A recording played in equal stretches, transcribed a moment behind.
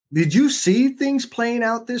Did you see things playing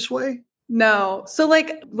out this way? No. So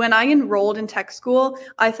like when I enrolled in tech school,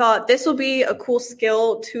 I thought this will be a cool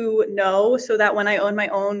skill to know so that when I own my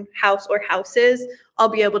own house or houses, I'll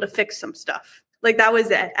be able to fix some stuff. Like that was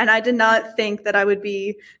it. And I did not think that I would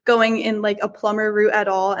be going in like a plumber route at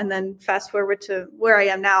all. And then fast forward to where I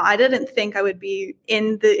am now, I didn't think I would be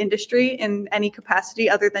in the industry in any capacity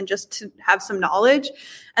other than just to have some knowledge.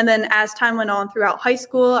 And then as time went on throughout high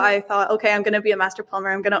school, I thought, okay, I'm going to be a master plumber.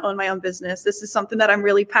 I'm going to own my own business. This is something that I'm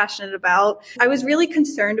really passionate about. I was really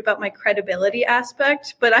concerned about my credibility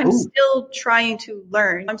aspect, but I'm still trying to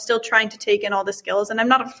learn. I'm still trying to take in all the skills, and I'm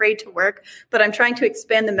not afraid to work, but I'm trying to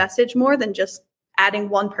expand the message more than just adding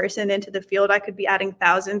one person into the field. I could be adding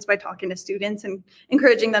thousands by talking to students and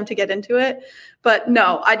encouraging them to get into it. But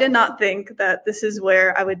no, I did not think that this is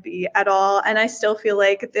where I would be at all. And I still feel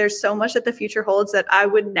like there's so much that the future holds that I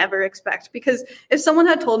would never expect. Because if someone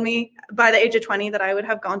had told me by the age of 20 that I would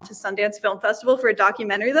have gone to Sundance Film Festival for a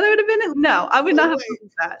documentary that I would have been in, no, I would not have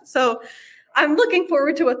believed that. So I'm looking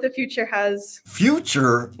forward to what the future has.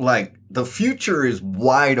 The future is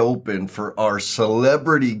wide open for our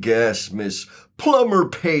celebrity guest, Miss Plumber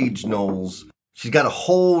Paige Knowles. She's got a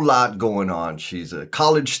whole lot going on. She's a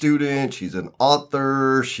college student. She's an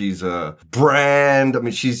author. She's a brand. I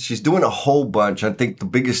mean, she's doing a whole bunch. I think the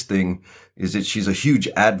biggest thing is that she's a huge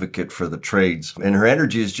advocate for the trades. And her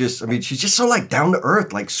energy is just, I mean, she's just so like down to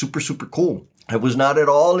earth, like super, super cool. I was not at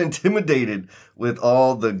all intimidated with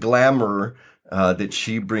all the glamour that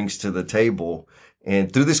she brings to the table.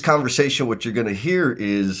 And through this conversation, what you're going to hear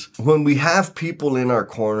is when we have people in our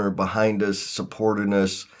corner behind us, supporting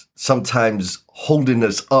us, sometimes holding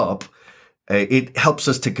us up, it helps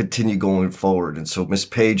us to continue going forward. And so Miss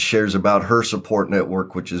Paige shares about her support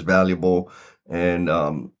network, which is valuable. And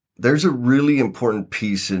there's a really important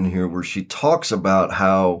piece in here where she talks about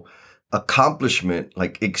how accomplishment,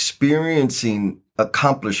 like experiencing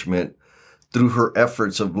accomplishment through her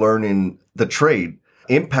efforts of learning the trade,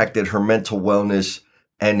 impacted her mental wellness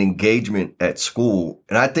and engagement at school.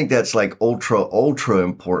 And I think that's like ultra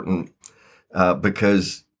important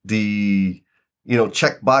because the,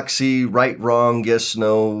 checkboxy, right, wrong, yes,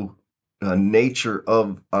 no nature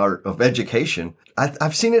of education,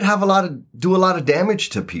 I've seen it do a lot of damage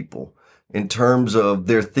to people in terms of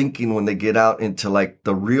their thinking when they get out into like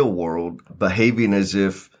the real world, behaving as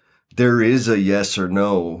if there is a yes or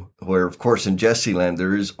no, where, of course, in Jesseland,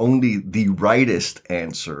 there is only the rightest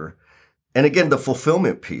answer. And again, the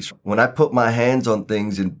fulfillment piece. When I put my hands on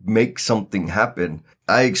things and make something happen,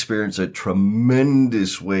 I experience a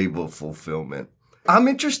tremendous wave of fulfillment. I'm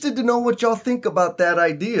interested to know what y'all think about that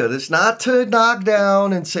idea. It's not to knock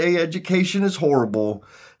down and say education is horrible.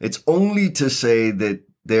 It's only to say that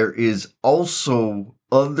there is also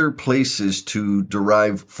other places to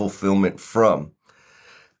derive fulfillment from.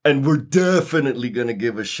 And we're definitely going to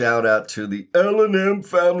give a shout out to the L&M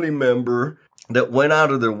family member that went out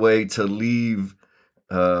of their way to leave,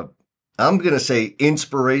 I'm going to say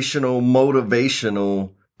inspirational,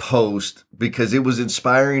 motivational post because it was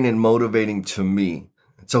inspiring and motivating to me.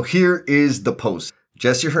 So here is the post.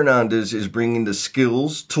 Jesse Hernandez is bringing the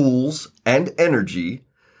skills, tools, and energy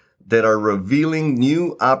that are revealing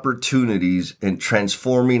new opportunities and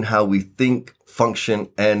transforming how we think, function,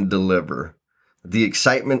 and deliver. The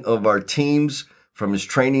excitement of our teams from his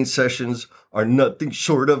training sessions are nothing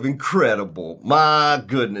short of incredible. My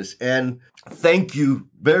goodness. And thank you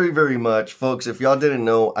very, very much, folks. If y'all didn't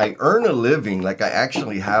know, I earn a living. Like I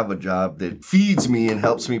actually have a job that feeds me and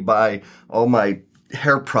helps me buy all my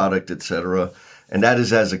hair product, etc. And that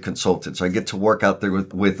is as a consultant. So I get to work out there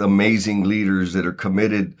with amazing leaders that are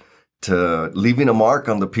committed to leaving a mark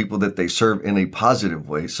on the people that they serve in a positive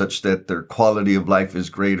way, such that their quality of life is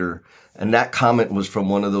greater. And that comment was from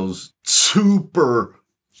one of those super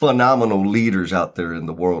phenomenal leaders out there in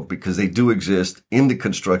the world, because they do exist in the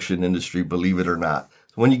construction industry, believe it or not.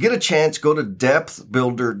 When you get a chance, go to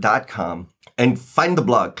depthbuilder.com and find the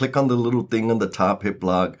blog. Click on the little thing on the top, hit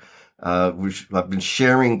blog. Which I've been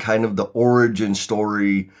sharing kind of the origin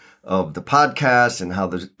story of the podcast and how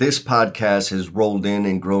this podcast has rolled in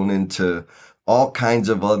and grown into all kinds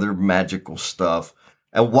of other magical stuff.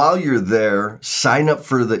 And while you're there, sign up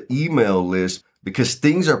for the email list because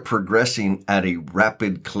things are progressing at a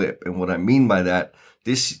rapid clip. And what I mean by that,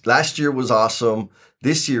 this last year was awesome.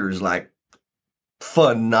 This year is like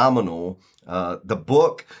phenomenal. The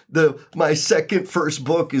book, my first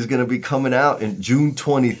book is going to be coming out in June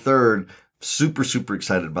 23rd. Super, super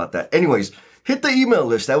excited about that. Anyways, hit the email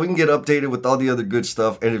list that we can get updated with all the other good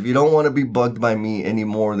stuff. And if you don't want to be bugged by me any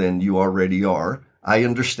more than you already are, I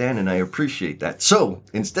understand and I appreciate that. So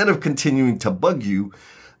instead of continuing to bug you,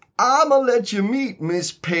 I'ma let you meet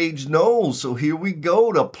Miss Paige Knowles. So here we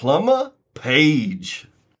go to Plumber Paige.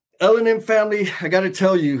 L&M family, I got to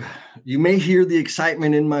tell you, you may hear the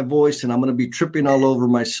excitement in my voice, and I'm going to be tripping all over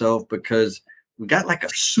myself because we got like a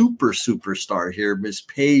superstar here, Miss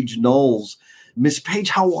Paige Knowles. Miss Paige,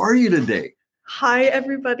 how are you today? Hi,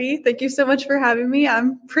 everybody. Thank you so much for having me.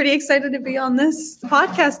 I'm pretty excited to be on this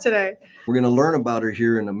podcast today. We're going to learn about her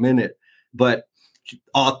here in a minute, but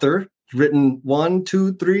author, written 1,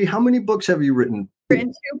 2, 3. How many books have you written?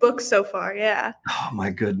 Written 2 books so far, yeah. Oh, my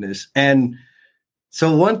goodness. And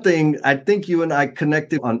so one thing, I think you and I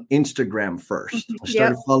connected on Instagram first. I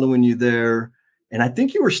started following you there, and I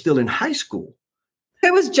think you were still in high school.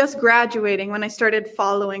 I was just graduating when I started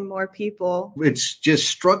following more people. It's just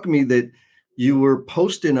struck me that you were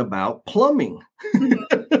posting about plumbing.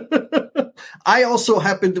 I also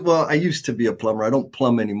I used to be a plumber. I don't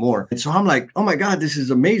plumb anymore. And so I'm like, oh my God, this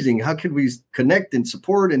is amazing. How could we connect and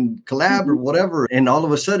support and collab or whatever? And all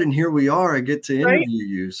of a sudden, here we are. I get to interview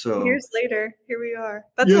you. So years later, here we are.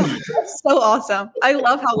 That's so awesome. I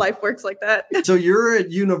love how life works like that. So you're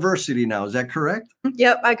at university now. Is that correct?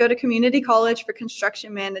 Yep. I go to community college for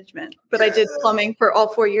construction management, but I did plumbing for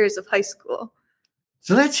all 4 years of high school.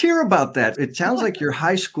 So let's hear about that. It sounds like your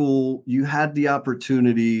high school, you had the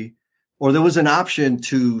opportunity, or there was an option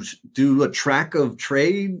to do a track of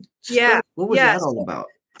trade stuff? Yeah. What was that all about?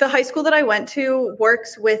 The high school that I went to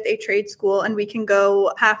works with a trade school, and we can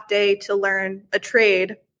go half day to learn a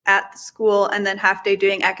trade at the school and then half day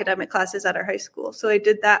doing academic classes at our high school. So I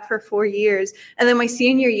did that for 4 years. And then my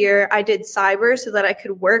senior year, I did cyber so that I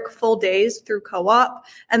could work full days through co-op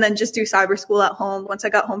and then just do cyber school at home once I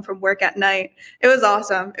got home from work at night. It was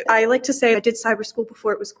awesome. I like to say I did cyber school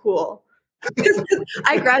before it was cool.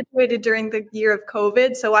 I graduated during the year of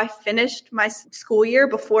COVID, so I finished my school year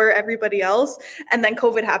before everybody else, and then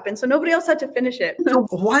COVID happened, so nobody else had to finish it. So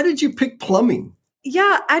why did you pick plumbing?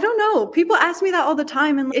 Yeah, I don't know. People ask me that all the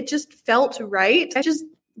time, and it just felt right. I just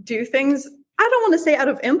do things, I don't want to say out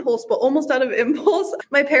of impulse, but almost out of impulse.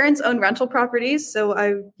 My parents own rental properties, so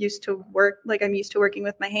I'm used to working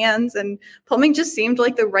with my hands, and plumbing just seemed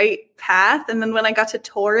like the right path. And then when I got to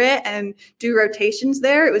tour it and do rotations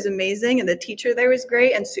there, it was amazing. And the teacher there was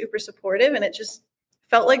great and super supportive, and it just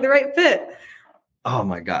felt like the right fit. Oh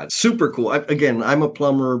my God. Super cool. I'm a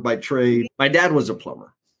plumber by trade. My dad was a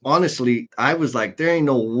plumber. Honestly, I was like, there ain't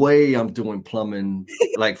no way I'm doing plumbing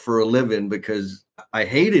like for a living because I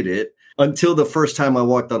hated it. Until the first time I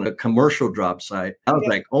walked on a commercial job site, I was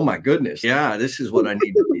like, oh my goodness, yeah, this is what I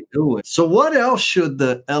need to be doing. So what else should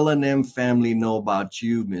the L&M family know about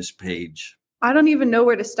you, Miss Paige? I don't even know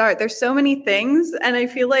where to start. There's so many things, and I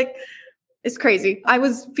feel like it's crazy. I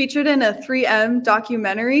was featured in a 3M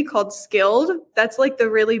documentary called Skilled. That's like the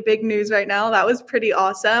really big news right now. That was pretty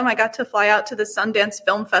awesome. I got to fly out to the Sundance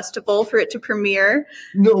Film Festival for it to premiere.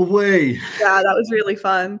 No way. Yeah, that was really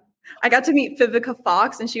fun. I got to meet Vivica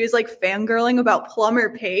Fox, and she was like fangirling about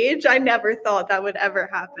Plumber Paige. I never thought that would ever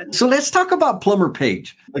happen. So let's talk about Plumber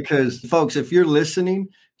Paige, because folks, if you're listening,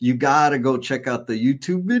 you got to go check out the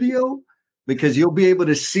YouTube video because you'll be able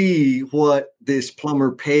to see what this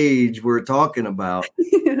Plumber Paige we're talking about.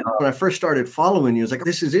 When I first started following you, I was like,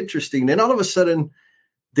 this is interesting. Then all of a sudden,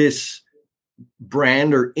 this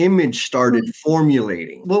brand or image started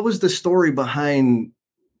formulating. What was the story behind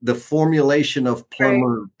the formulation of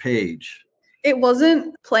Plumber Paige? It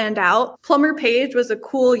wasn't planned out. Plumber Paige was a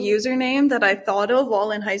cool username that I thought of while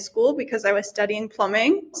in high school because I was studying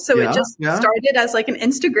plumbing. So it just started as like an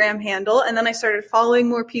Instagram handle. And then I started following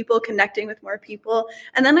more people, connecting with more people.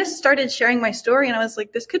 And then I started sharing my story, and I was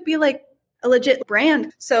like, this could be like a legit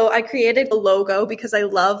brand. So I created a logo because I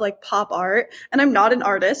love like pop art, and I'm not an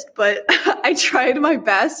artist, but I tried my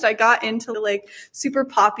best. I got into like super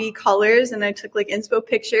poppy colors, and I took like inspo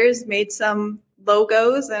pictures, made some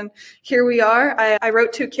logos, and here we are. I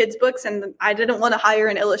wrote 2 kids books, and I didn't want to hire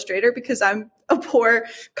an illustrator because I'm a poor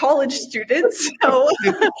college student. So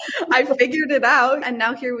I figured it out, and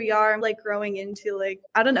now here we are. I'm like growing into like,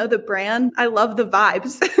 I don't know, the brand. I love the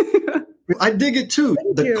vibes. I dig it too.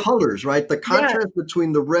 The colors, right? The contrast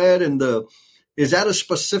between the red and is that a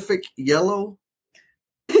specific yellow?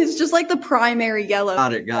 It's just like the primary yellow.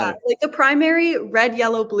 Got it. Like the primary red,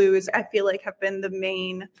 yellow, blues, I feel like have been the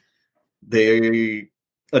main. They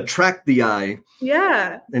attract the eye.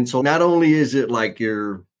 Yeah. And so not only is it like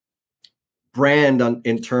your brand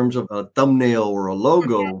in terms of a thumbnail or a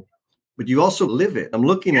logo, but you also live it. I'm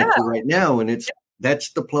looking at you right now, and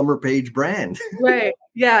that's the Plumber Paige brand. Right.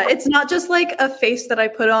 Yeah. It's not just like a face that I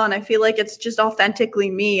put on. I feel like it's just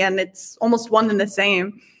authentically me, and it's almost one and the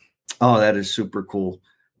same. Oh, that is super cool.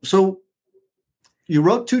 So you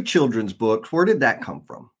wrote 2 children's books. Where did that come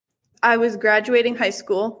from? I was graduating high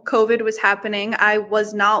school. COVID was happening. I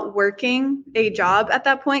was not working a job at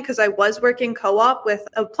that point because I was working co-op with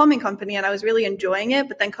a plumbing company and I was really enjoying it.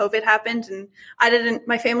 But then COVID happened and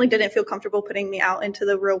my family didn't feel comfortable putting me out into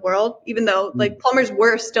the real world, even though like plumbers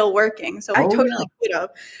were still working. So I totally could have.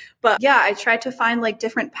 But yeah, I tried to find like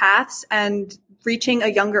different paths, and reaching a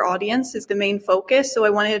younger audience is the main focus. So I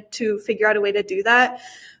wanted to figure out a way to do that.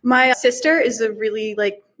 My sister is a really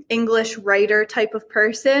like English writer type of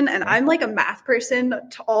person, and I'm like a math person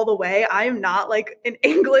all the way. I am not like an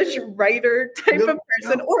English writer type of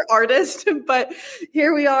person or artist, but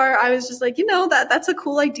here we are. I was just like, that's a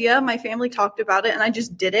cool idea. My family talked about it and I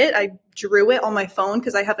just did it. I drew it on my phone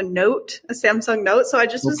because I have a Samsung Note. So I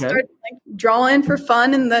just started like drawing for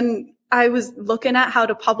fun, and then I was looking at how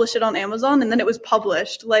to publish it on Amazon, and then it was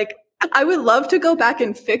published. Like, I would love to go back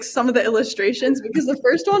and fix some of the illustrations because the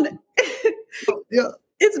first one,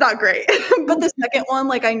 it's not great. But the second one,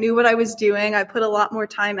 like I knew what I was doing. I put a lot more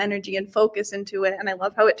time, energy, and focus into it. And I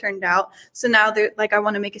love how it turned out. So now I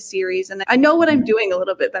want to make a series, and I know what I'm doing a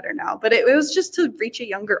little bit better now, but it was just to reach a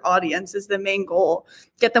younger audience is the main goal.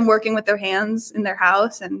 Get them working with their hands in their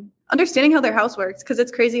house and understanding how their house works. Because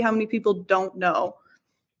it's crazy how many people don't know,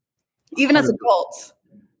 even as adults.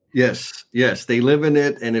 Yes. They live in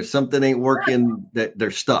it. And if something ain't working, that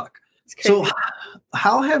they're stuck. So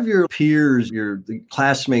how have your peers, your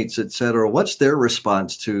classmates, et cetera, what's their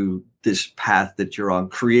response to this path that you're on?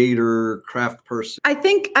 Creator, craft person? I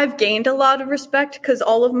think I've gained a lot of respect because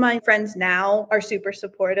all of my friends now are super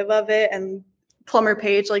supportive of it. And Plumber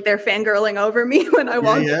Paige, like they're fangirling over me when I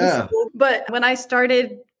walk into school. But when I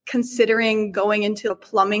started considering going into a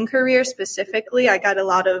plumbing career specifically, I got a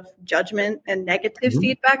lot of judgment and negative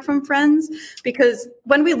feedback from friends because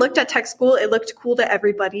when we looked at tech school, it looked cool to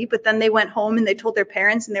everybody. But then they went home and they told their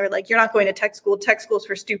parents and they were like, you're not going to tech school. Tech school's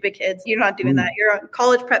for stupid kids. You're not doing that. You're on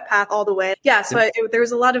college prep path all the way. Yeah. So there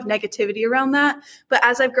was a lot of negativity around that. But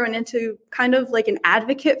as I've grown into kind of like an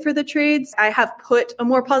advocate for the trades, I have put a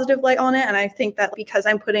more positive light on it. And I think that because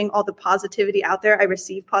I'm putting all the positivity out there, I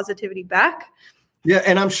receive positivity back. Yeah,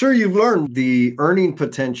 and I'm sure you've learned the earning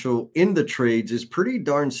potential in the trades is pretty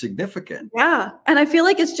darn significant. Yeah, and I feel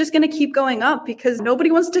like it's just going to keep going up because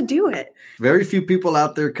nobody wants to do it. Very few people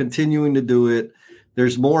out there continuing to do it.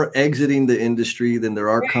 There's more exiting the industry than there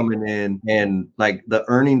are coming in, and like the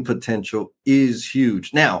earning potential is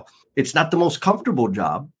huge. Now, it's not the most comfortable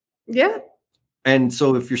job. Yeah. And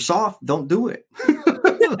so if you're soft, don't do it.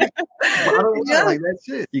 Like that's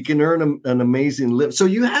it. You can earn an amazing living. So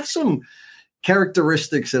you have some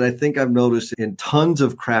characteristics that I think I've noticed in tons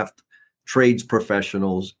of craft trades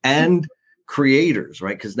professionals and creators,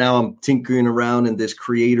 right? Because now I'm tinkering around in this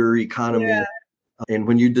creator economy. Yeah. And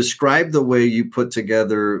when you describe the way you put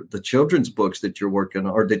together the children's books that you're working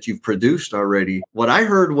on or that you've produced already, what I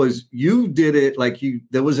heard was you did it like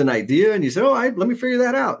there was an idea and you said, let me figure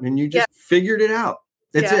that out. And you just figured it out.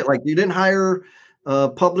 That's it. Like you didn't hire a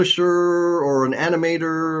publisher or an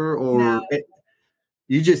animator or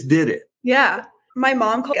you just did it. Yeah. My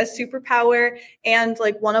mom called it a superpower and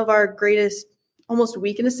like one of our greatest almost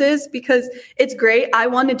weaknesses because it's great. I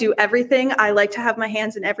want to do everything. I like to have my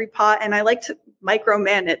hands in every pot and I like to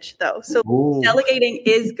micromanage though. So delegating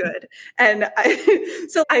is good. And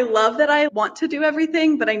so I love that I want to do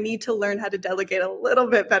everything, but I need to learn how to delegate a little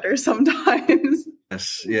bit better sometimes.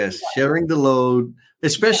 Yes. Sharing the load,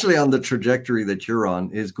 especially on the trajectory that you're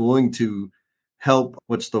on, is going to help,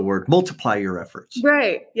 multiply your efforts.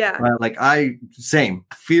 Right. Yeah. Like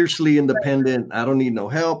fiercely independent. I don't need no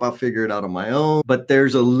help. I'll figure it out on my own. But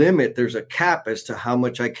there's a limit. There's a cap as to how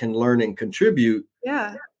much I can learn and contribute.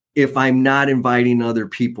 Yeah. If I'm not inviting other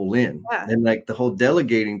people in. Yeah. And like the whole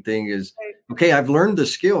delegating thing is, okay, I've learned the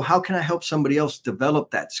skill. How can I help somebody else develop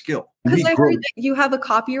that skill? Because I heard that you have a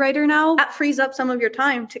copywriter now. That frees up some of your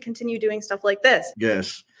time to continue doing stuff like this.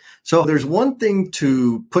 Yes. So there's one thing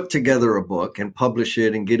to put together a book and publish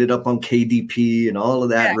it and get it up on KDP and all of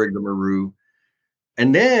that rigmarole.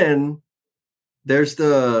 And then there's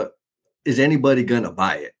is anybody going to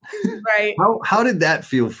buy it? Right. How did that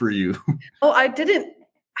feel for you? Oh, I didn't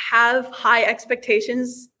have high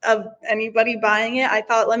expectations of anybody buying it. I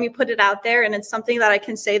thought, let me put it out there. And it's something that I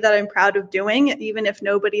can say that I'm proud of doing, even if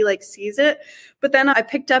nobody sees it. But then I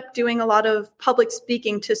picked up doing a lot of public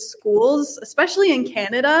speaking to schools, especially in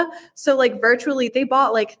Canada. So virtually they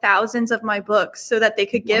bought thousands of my books so that they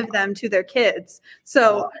could give them to their kids.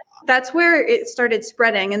 So that's where it started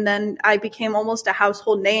spreading. And then I became almost a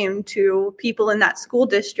household name to people in that school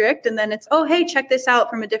district. And then it's, oh, hey, check this out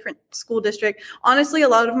from a different school district. Honestly, a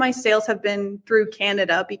lot of my sales have been through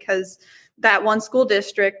Canada because that one school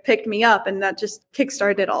district picked me up, and that just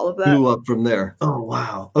kickstarted all of that. Blew up from there. Oh,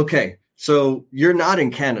 wow. Okay. So you're not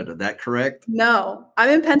in Canada, that correct? No, I'm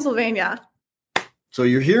in Pennsylvania. So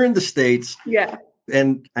you're here in the States. Yeah.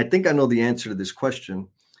 And I think I know the answer to this question.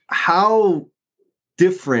 How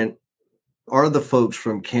different are the folks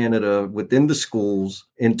from Canada within the schools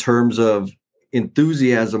in terms of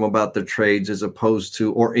enthusiasm about the trades as opposed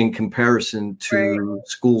to, or in comparison to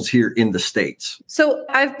schools here in the States? So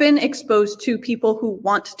I've been exposed to people who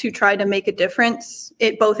want to try to make a difference,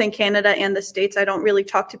 both in Canada and the States. I don't really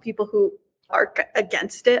talk to people who are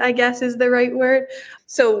against it, I guess is the right word.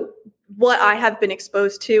 So what I have been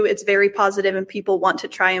exposed to, it's very positive, and people want to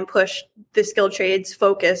try and push the skilled trades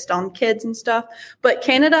focused on kids and stuff. But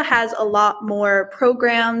Canada has a lot more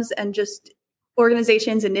programs and just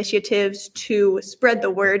organizations, initiatives to spread the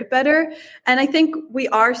word better. And I think we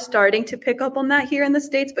are starting to pick up on that here in the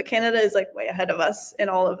States, but Canada is like way ahead of us in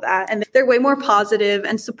all of that. And they're way more positive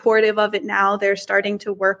and supportive of it now. They're starting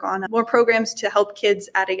to work on more programs to help kids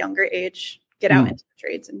at a younger age get out into the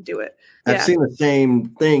trades and do it. I've seen the same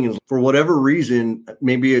thing. For whatever reason,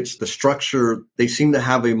 maybe it's the structure. They seem to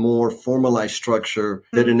have a more formalized structure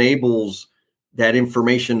that enables that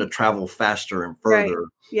information to travel faster and further. Right.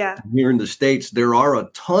 Yeah. Here in the States, there are a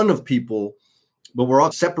ton of people, but we're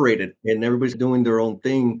all separated and everybody's doing their own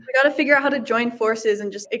thing. We got to figure out how to join forces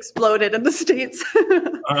and just explode it in the States.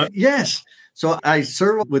 Yes. So I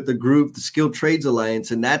serve with the group, the Skilled Trades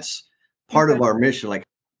Alliance, and that's part of our mission. Like,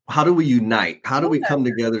 how do we unite? How do we come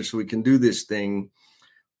together so we can do this thing?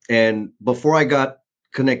 And before I got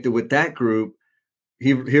connected with that group,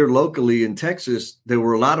 here locally in Texas, there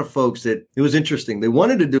were a lot of folks that it was interesting. They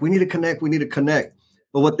wanted to do, we need to connect.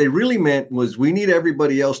 But what they really meant was we need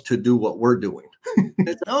everybody else to do what we're doing.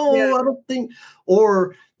 I don't think,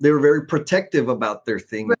 or they were very protective about their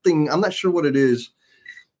thing. I'm not sure what it is,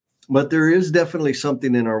 but there is definitely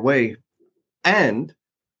something in our way. And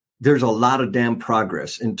there's a lot of damn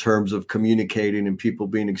progress in terms of communicating and people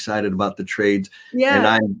being excited about the trades. Yeah. And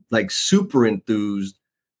I'm like super enthused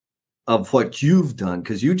of what you've done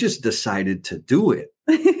because you just decided to do it.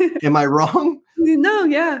 Am I wrong? No,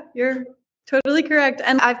 yeah, you're totally correct.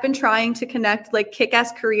 And I've been trying to connect, like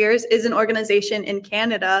Kick-Ass Careers is an organization in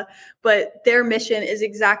Canada, but their mission is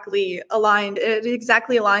exactly aligned. It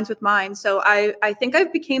exactly aligns with mine. So I think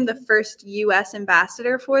I've became the first US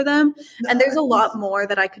ambassador for them. And there's a lot more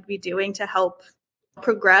that I could be doing to help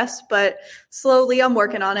progress, but slowly I'm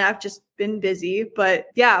working on it. I've just been busy, but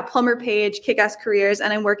yeah, Plumber Paige, Kick-Ass Careers,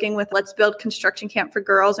 and I'm working with Let's Build Construction Camp for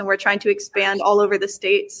Girls, and we're trying to expand all over the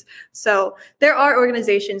States. So there are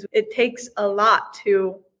organizations. It takes a lot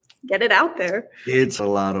to get it out there. It's a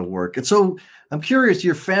lot of work. And so I'm curious,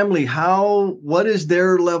 your family, what is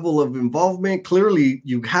their level of involvement? Clearly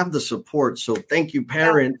you have the support. So thank you,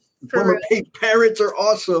 parents. Plumber Paige parents are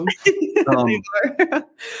awesome.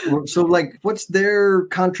 So like, what's their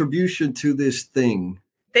contribution to this thing?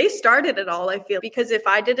 They started it all, I feel, because if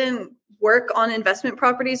I didn't work on investment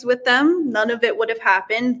properties with them, none of it would have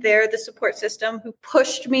happened. They're the support system who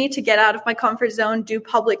pushed me to get out of my comfort zone, do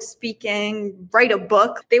public speaking, write a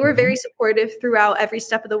book. They were very supportive throughout every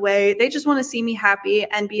step of the way. They just want to see me happy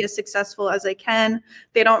and be as successful as I can.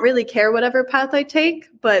 They don't really care whatever path I take,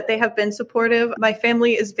 but they have been supportive. My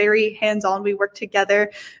family is very hands-on. We work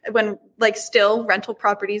together. When still rental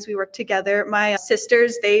properties, we work together. My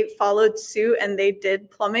sisters, they followed suit and they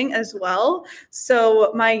did plumbing as well.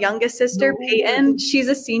 So my youngest sister, Peyton, she's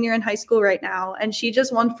a senior in high school right now. And she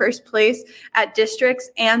just won first place at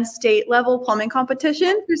districts and state level plumbing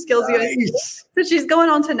competition for Skills USA. So she's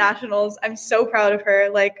going on to nationals. I'm so proud of her.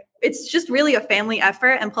 It's just really a family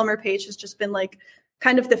effort. And Plumber Paige has just been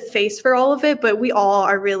kind of the face for all of it. But we all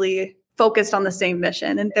are really focused on the same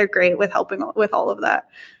mission. And they're great with helping with all of that.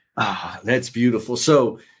 Ah, that's beautiful.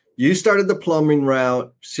 So you started the plumbing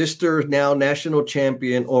route, sister now national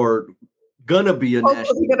champion, or gonna be a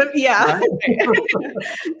national. Yeah. Right?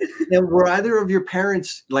 And were either of your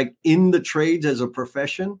parents in the trades as a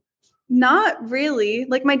profession? Not really.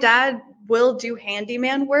 My dad will do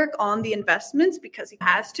handyman work on the investments because he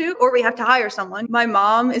has to, or we have to hire someone. My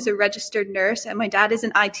mom is a registered nurse and my dad is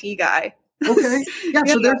an IT guy. Okay. Yeah.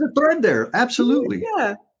 So there's a thread there. Absolutely.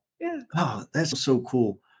 Yeah. Yeah. Oh, that's so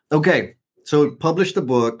cool. Okay, so published a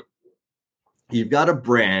book. You've got a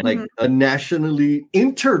brand, a internationally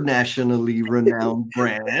renowned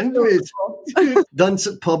brand. It's done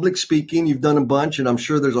some public speaking. You've done a bunch, and I'm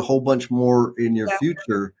sure there's a whole bunch more in your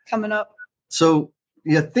future coming up. So,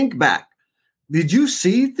 think back. Did you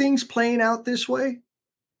see things playing out this way?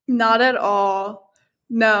 Not at all.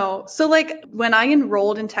 No. So like when I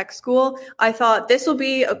enrolled in tech school, I thought this will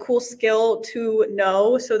be a cool skill to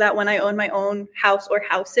know so that when I own my own house or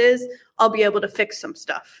houses, I'll be able to fix some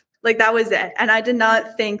stuff. Like that was it. And I did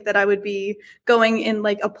not think that I would be going in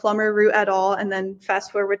like a plumber route at all. And then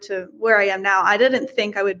fast forward to where I am now. I didn't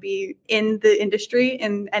think I would be in the industry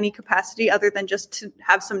in any capacity other than just to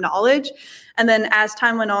have some knowledge. And then as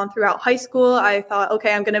time went on throughout high school, I thought,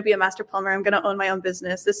 okay, I'm going to be a master plumber. I'm going to own my own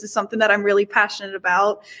business. This is something that I'm really passionate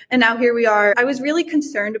about. And now here we are. I was really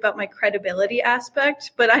concerned about my credibility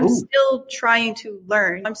aspect, but I'm still trying to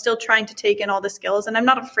learn. I'm still trying to take in all the skills, and I'm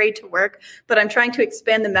not afraid to work, but I'm trying to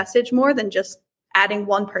expand the message more than just adding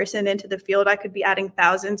one person into the field. I could be adding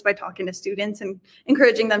thousands by talking to students and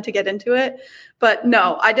encouraging them to get into it. But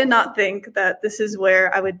no, I did not think that this is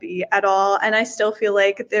where I would be at all. And I still feel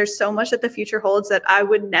like there's so much that the future holds that I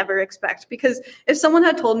would never expect. Because if someone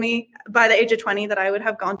had told me by the age of 20 that I would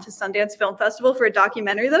have gone to Sundance Film Festival for a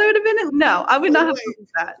documentary that I would have been in, no, I would not have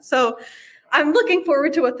believed that. So I'm looking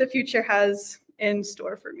forward to what the future has in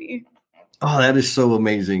store for me. Oh, that is so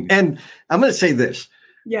amazing. And I'm going to say this.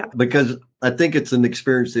 Yeah. Because I think it's an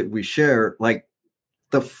experience that we share. Like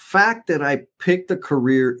the fact that I picked a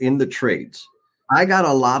career in the trades, I got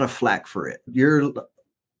a lot of flack for it. You're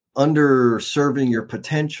underserving your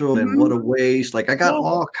potential and what a waste. Like I got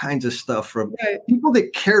all kinds of stuff from people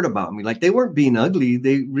that cared about me. Like they weren't being ugly.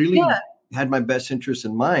 They really had my best interest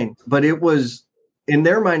in mind. But it was, in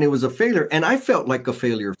their mind, it was a failure. And I felt like a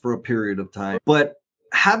failure for a period of time. But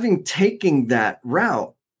having taken that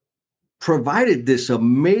route, provided this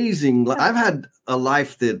amazing, I've had a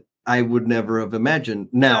life that I would never have imagined.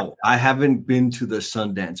 Now, I haven't been to the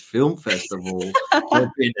Sundance Film Festival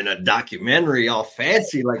or been in a documentary all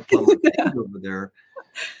fancy like Plumber over there,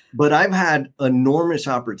 but I've had enormous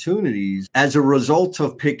opportunities as a result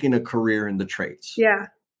of picking a career in the trades. Yeah,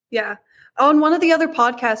 yeah. On one of the other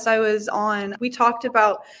podcasts I was on, we talked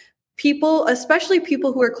about people, especially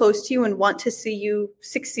people who are close to you and want to see you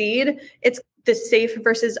succeed. It's the safe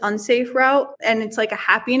versus unsafe route. And it's like a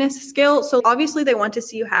happiness scale. So obviously they want to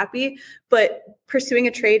see you happy, but pursuing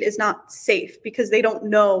a trade is not safe because they don't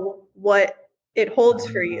know what it holds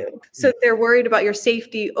for you. So they're worried about your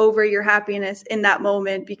safety over your happiness in that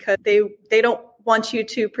moment because they don't want you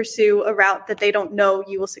to pursue a route that they don't know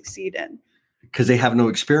you will succeed in. Because they have no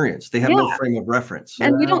experience. They have no frame of reference.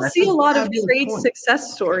 And we don't see a lot of trade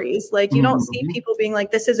success stories. Like you don't see people being like,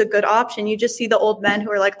 this is a good option. You just see the old men who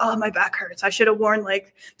are like, oh, my back hurts. I should have worn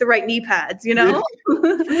like the right knee pads, you know?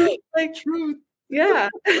 Like, truth. Yeah.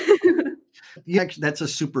 Yeah, that's a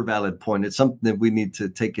super valid point. It's something that we need to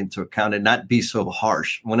take into account and not be so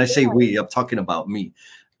harsh. When I say we, I'm talking about me.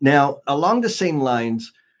 Now, along the same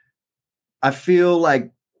lines, I feel like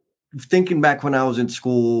thinking back when I was in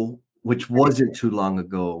school, which wasn't too long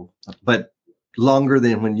ago, but longer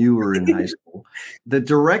than when you were in high school. The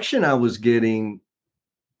direction I was getting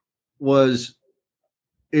was,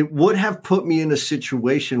 it would have put me in a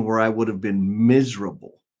situation where I would have been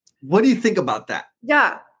miserable. What do you think about that?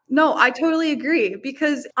 Yeah. No, I totally agree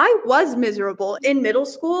because I was miserable in middle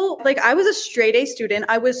school. Like I was a straight A student.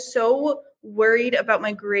 I was so worried about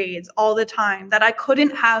my grades all the time that I couldn't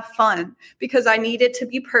have fun because I needed to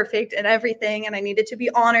be perfect and everything. And I needed to be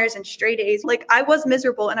honors and straight A's. Like I was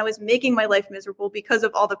miserable and I was making my life miserable because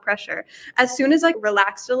of all the pressure. As soon as I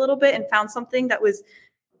relaxed a little bit and found something that was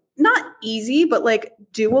not easy, but like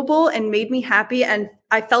doable and made me happy and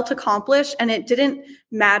I felt accomplished, and it didn't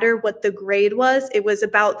matter what the grade was. It was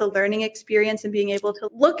about the learning experience and being able to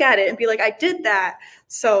look at it and be like, I did that.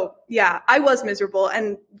 So yeah, I was miserable,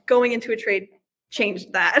 and going into a trade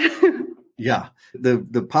changed that. Yeah.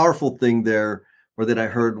 The powerful thing there, or that I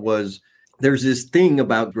heard, was there's this thing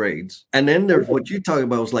about grades. And then there's what you talk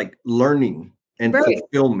about was like learning and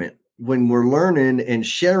fulfillment. When we're learning and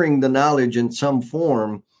sharing the knowledge in some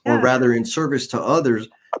form, or rather in service to others,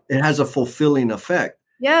 it has a fulfilling effect.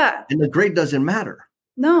 Yeah. And the grade doesn't matter.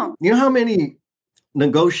 No. You know how many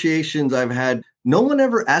negotiations I've had? No one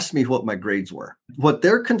ever asked me what my grades were. What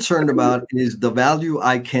they're concerned about is the value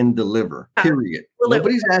I can deliver, period.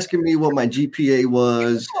 Nobody's asking me what my GPA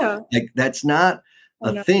was. Yeah. Like, that's not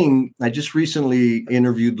a thing. I just recently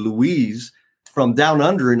interviewed Louise from down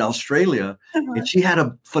under in Australia, and she had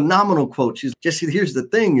a phenomenal quote. She's just, here's the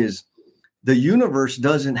thing is, the universe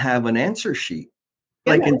doesn't have an answer sheet.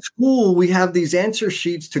 Like in school, we have these answer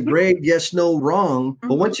sheets to grade yes, no, wrong.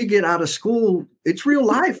 But once you get out of school, it's real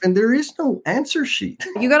life and there is no answer sheet.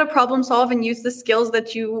 You got to problem solve and use the skills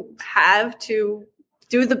that you have to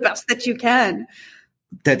do the best that you can.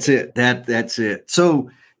 That's it. That's it. So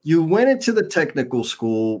you went into the technical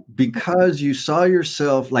school because you saw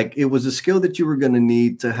yourself like it was a skill that you were going to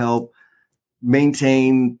need to help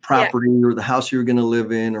maintain property or the house you're going to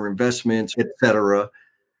live in or investments, etc.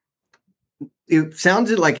 It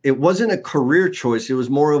sounded like it wasn't a career choice. It was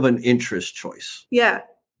more of an interest choice. Yeah.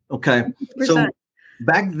 Okay. 100%. So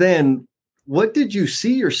back then, what did you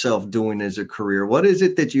see yourself doing as a career? What is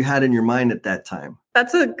it that you had in your mind at that time?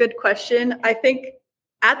 That's a good question. I think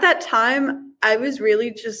at that time, I was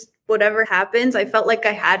really just whatever happens. I felt like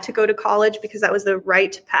I had to go to college because that was the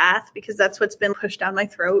right path, because that's what's been pushed down my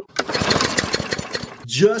throat.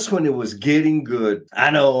 Just when it was getting good. I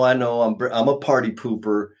know. I'm a party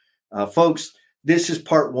pooper. Folks, this is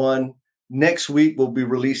part one. Next week, we'll be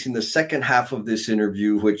releasing the second half of this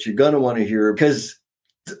interview, which you're going to want to hear because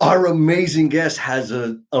our amazing guest has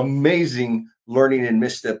an amazing learning and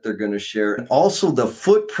misstep they're going to share. And also, the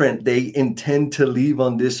footprint they intend to leave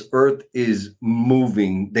on this earth is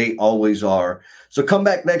moving. They always are. So come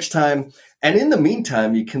back next time. And in the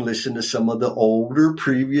meantime, you can listen to some of the older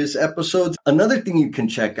previous episodes. Another thing you can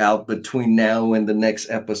check out between now and the next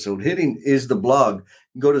episode hitting is the blog.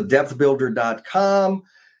 Go to depthbuilder.com,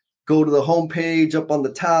 go to the homepage up on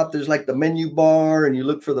the top. There's like the menu bar, and you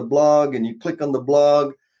look for the blog and you click on the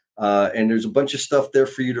blog. And there's a bunch of stuff there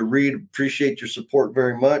for you to read. Appreciate your support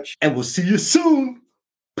very much. And we'll see you soon.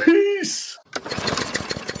 Peace.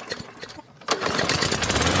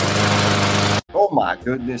 Oh my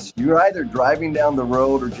goodness. You're either driving down the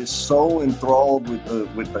road or just so enthralled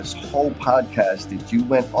with this whole podcast that you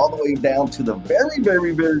went all the way down to the very,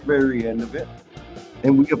 very, very, very end of it.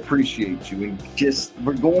 And we appreciate you. And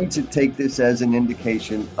we're going to take this as an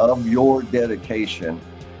indication of your dedication.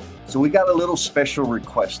 So we got a little special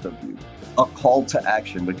request of you, a call to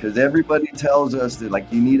action, because everybody tells us that like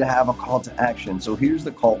you need to have a call to action. So here's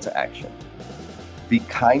the call to action. Be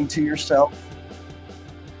kind to yourself.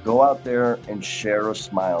 Go out there and share a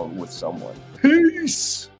smile with someone. Peace.